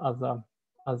as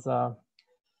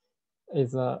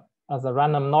a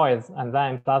random noise, and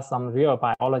then plus some real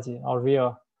biology or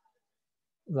real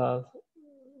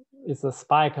it's a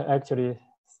spike actually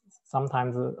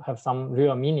sometimes have some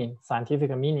real meaning, scientific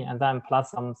meaning, and then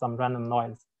plus some random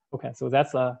noise. Okay, so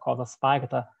that's called the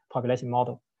spiked population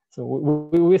model. So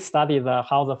we study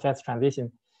how the phase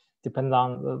transition depends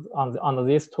on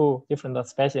these two different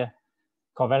spatial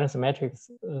covariance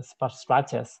matrix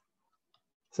structures.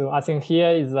 So I think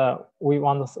here is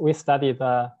we study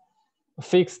the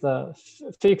fixed the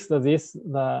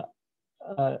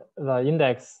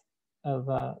index of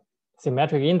the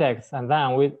symmetric index, and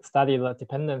then we study the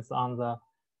dependence on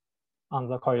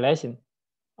the correlation.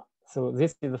 So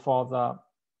this is for the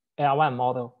AR1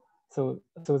 model. So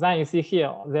then you see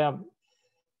here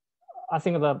I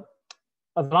think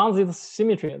as long as it's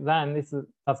symmetry, then it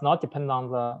does not depend on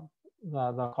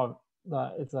the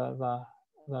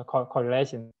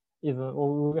correlation. We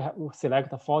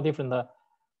select 4 different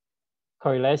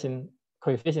correlation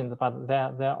coefficients, but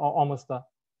they're almost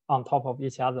on top of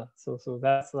each other. So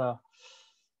that's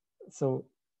so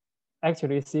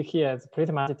actually you see here it's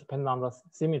pretty much depends on the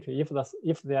symmetry.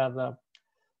 If they are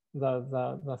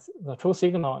the true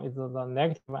signal is the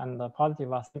negative and the positive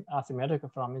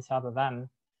asymmetric from each other, then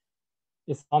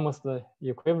it's almost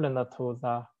equivalent to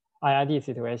the i.i.d.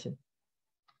 situation.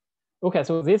 Okay,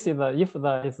 so this is if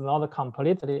it's not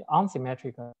completely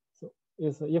unsymmetrical. So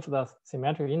if the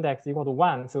symmetric index equal to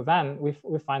 1, so then we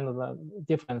find the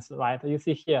difference, right? You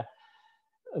see here,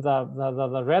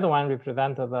 the red one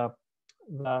represents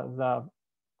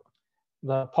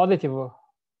the positive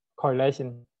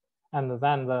correlation, and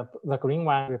then the green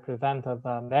one represents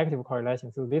the negative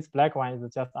correlation. So this black one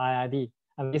is just i.i.d.,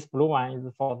 and this blue one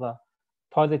is for the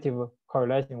positive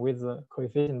correlation with the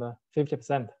coefficient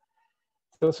 50%.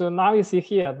 So now you see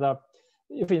here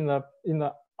if in the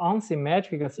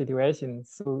unsymmetric situation,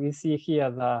 so we see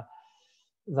here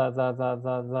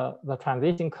the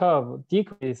transition curve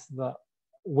decrease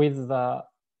with the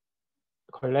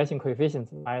correlation coefficient,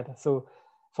 right? So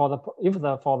for the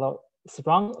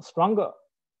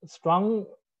strong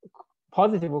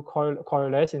positive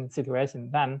correlation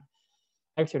situation, then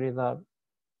actually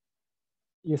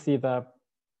you see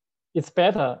it's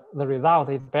better, the result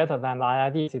is better than the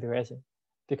i.i.d. situation,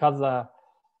 because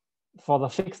for the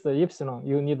fixed epsilon,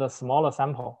 you need a smaller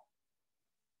sample.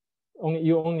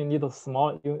 You only need a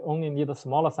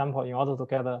smaller sample in order to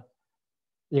get the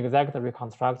exact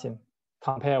reconstruction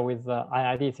compared with the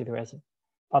i.i.d. situation.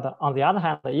 But on the other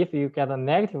hand, if you get a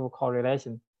negative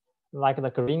correlation, like the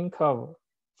green curve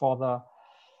for the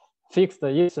fixed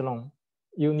epsilon,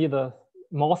 you need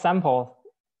more samples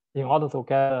in order to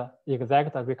get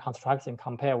exact reconstruction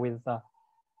compared with the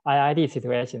i.i.d.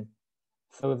 situation.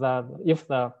 So that if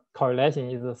the correlation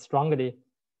is strongly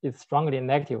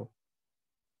negative,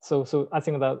 so I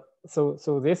think that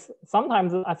this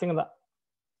sometimes I think that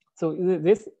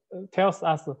this tells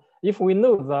us if we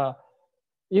know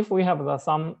if we have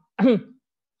some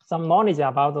knowledge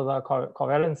about the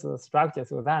covariance structure,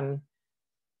 so then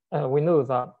we know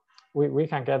that we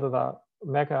can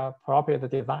make a appropriate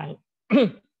design,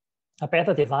 a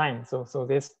better design. So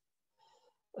this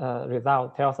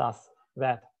result tells us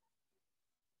that.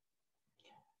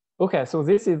 Okay, so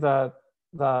this is the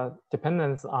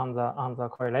dependence on the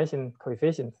correlation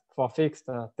coefficient for fixed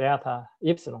delta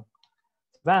epsilon.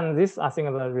 Then this, I think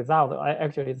the result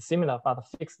actually is similar, but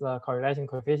fix the correlation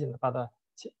coefficient, but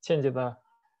change the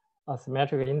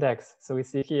symmetric index. So we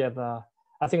see here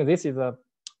I think this is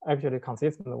actually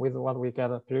consistent with what we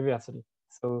got previously.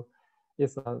 So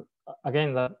it's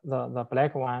again the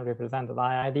black one represents the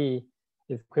i.i.d.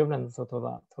 is equivalent to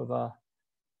the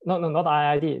no, not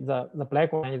i.i.d. The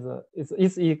black one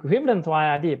is equivalent to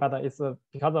i.i.d. But it's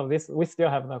because of this we still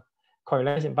have the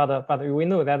correlation. But we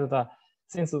know that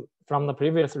since from the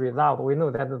previous result we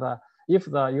know that if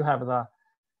you have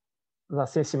the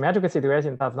symmetric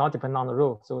situation does not depend on the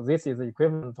rule. So this is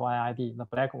equivalent to i.i.d. The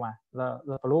black one.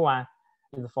 The blue one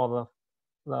is for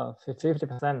the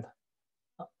 50%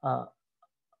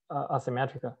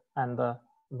 asymmetric, and the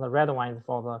red one is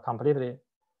for the completely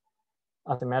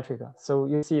asymmetric. So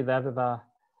you see that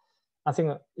I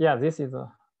think this is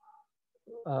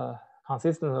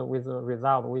consistent with the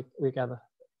result we got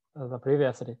the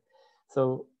previously.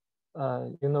 So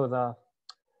you know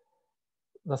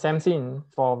the same thing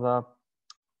for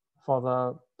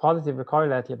the positive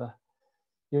correlated,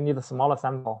 you need a smaller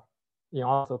sample in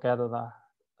order to get the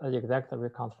exact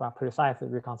precise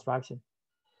reconstruction.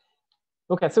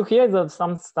 Okay, so here is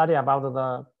some study about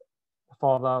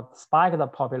for the spiked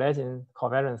population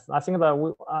covariance. I think that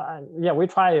we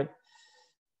try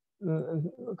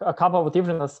a couple of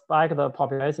different spiked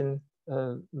population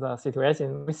the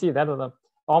situation. We see that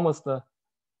almost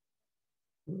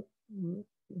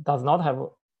does not have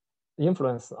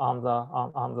influence on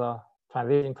the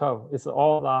transition curve. It's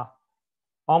all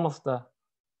almost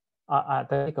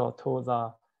identical to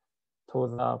the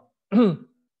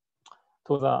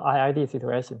to the i.i.d.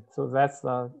 situation. So that's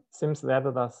seems that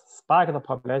the spiked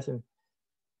population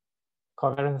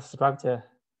covariance structure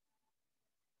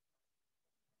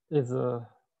is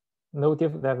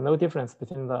there's no difference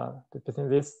between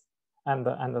this and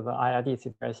the i.i.d.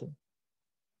 situation.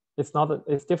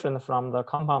 It's different from the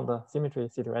compound symmetry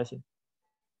situation.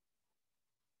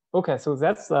 Okay, so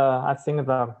that's I think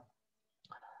the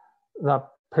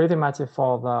pretty much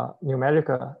for the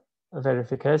numerical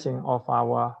verification of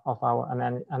our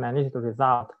analytical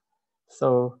result.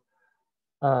 So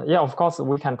of course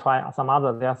we can try some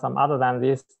other. There are some other than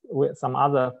this with some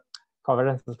other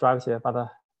covariance structure, but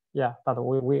but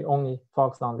we only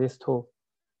focus on these two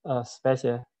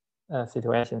special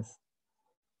situations.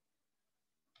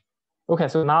 Okay,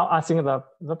 so now I think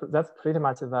that's pretty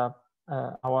much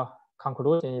our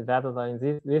conclusion is that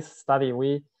in this study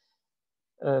we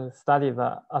study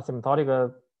the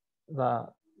asymptotic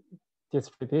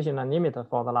distribution limit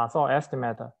for the LASSO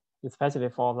estimate, especially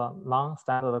for the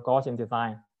non-standard Gaussian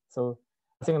design. So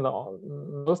I think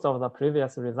most of the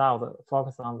previous results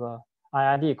focus on the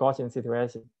i.i.d. Gaussian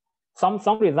situation. Some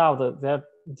results that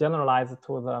generalize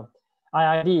to the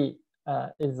i.i.d.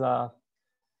 is a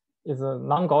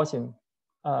non-Gaussian,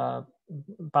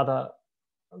 but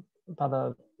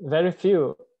very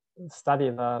few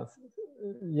study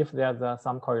if there's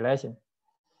some correlation.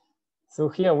 So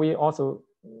here we also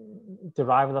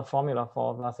derive the formula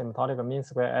for the asymptotic mean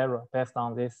square error based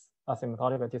on this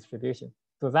asymptotic distribution.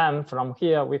 So then from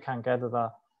here we can get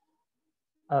the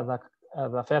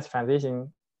phase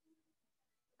transition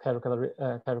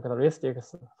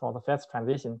characteristics for the phase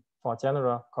transition for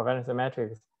general covariance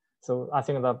matrix. So I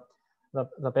think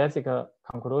the basic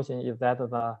conclusion is that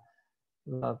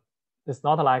it's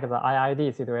not like the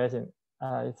i.i.d. situation.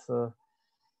 It's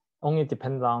only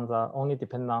depends on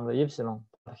the epsilon.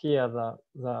 Here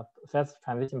the phase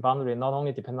transition boundary not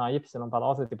only depends on epsilon but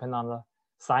also depends on the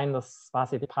signed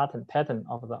sparsity pattern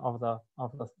of the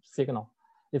signal.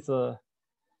 It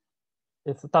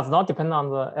does not depend on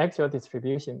the actual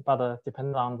distribution, but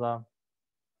depends on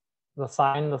the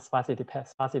signed sparsity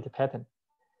pattern.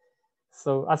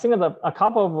 So I think a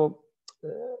couple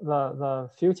of the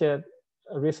future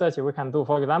research we can do.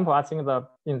 For example, I think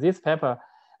in this paper,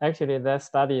 actually they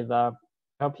study the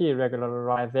LP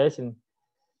regularization,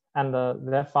 and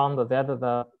they found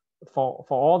that for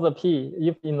all the p,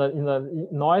 if in the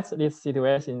noiseless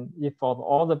situation, if for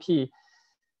all the p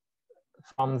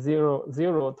from 0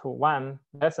 to 1,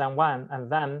 less than 1, and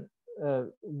then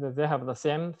they have the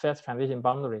same phase transition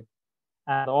boundary.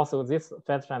 And also this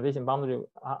phase transition boundary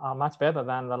are much better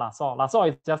than the LASSO. LASSO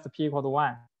is just p equal to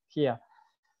 1 here.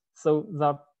 So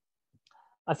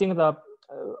I think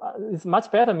it's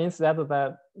much better means that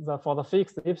for the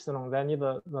fixed epsilon, they need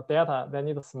the delta, they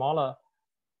need smaller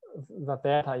the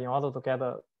delta in order to get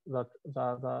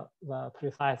the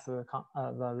precise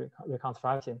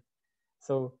reconstruction.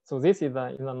 So this is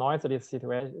in the noiseless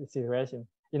situation.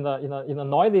 In the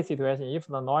noisy situation, if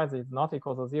the noise is not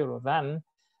equal to 0, then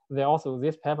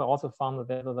this paper also found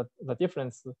that the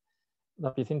difference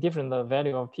between different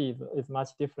value of p is much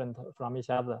different from each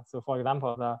other. So for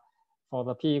example, for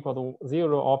the p equal to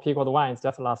 0 or p equal to 1 is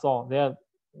just LASSO.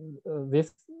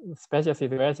 This special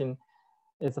situation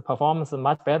is performs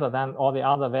much better than all the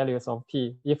other values of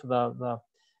p if the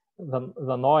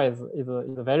noise is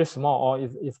very small or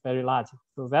is very large.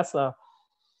 So that's the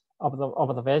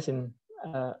observation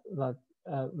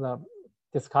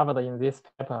discovered in this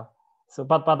paper. So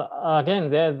but again,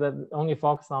 there's the only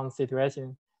focus on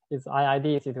situation is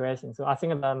i.i.d. situation. So I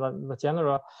think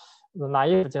the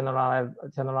naive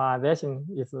generalization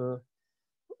is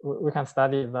we can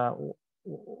study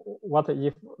what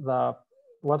if the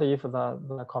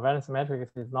covariance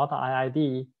matrix is not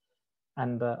i.i.d.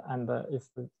 and is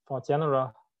for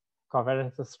general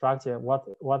covariance structure,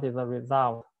 what is the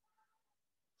result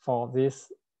for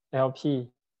this LP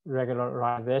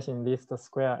regularization least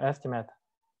square estimate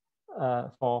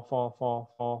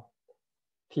for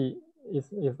p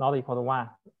is not equal to 1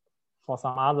 for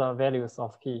some other values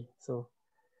of p. So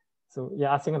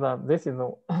yeah, I think that this is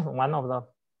one of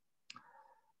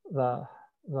the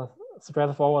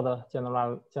straightforward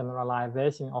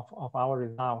generalization of our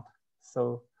result.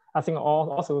 So I think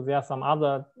also there are some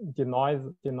other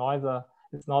denoiser.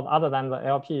 It's not other than the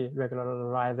LP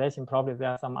regularization. Probably there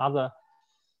are some other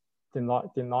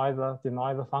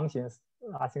denoiser functions.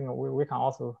 I think we can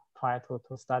also try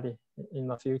to study in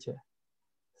the future.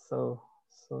 So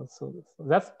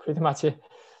that's pretty much it.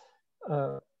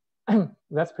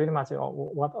 That's pretty much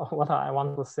what I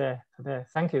want to say today.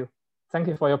 Thank you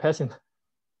for your patience.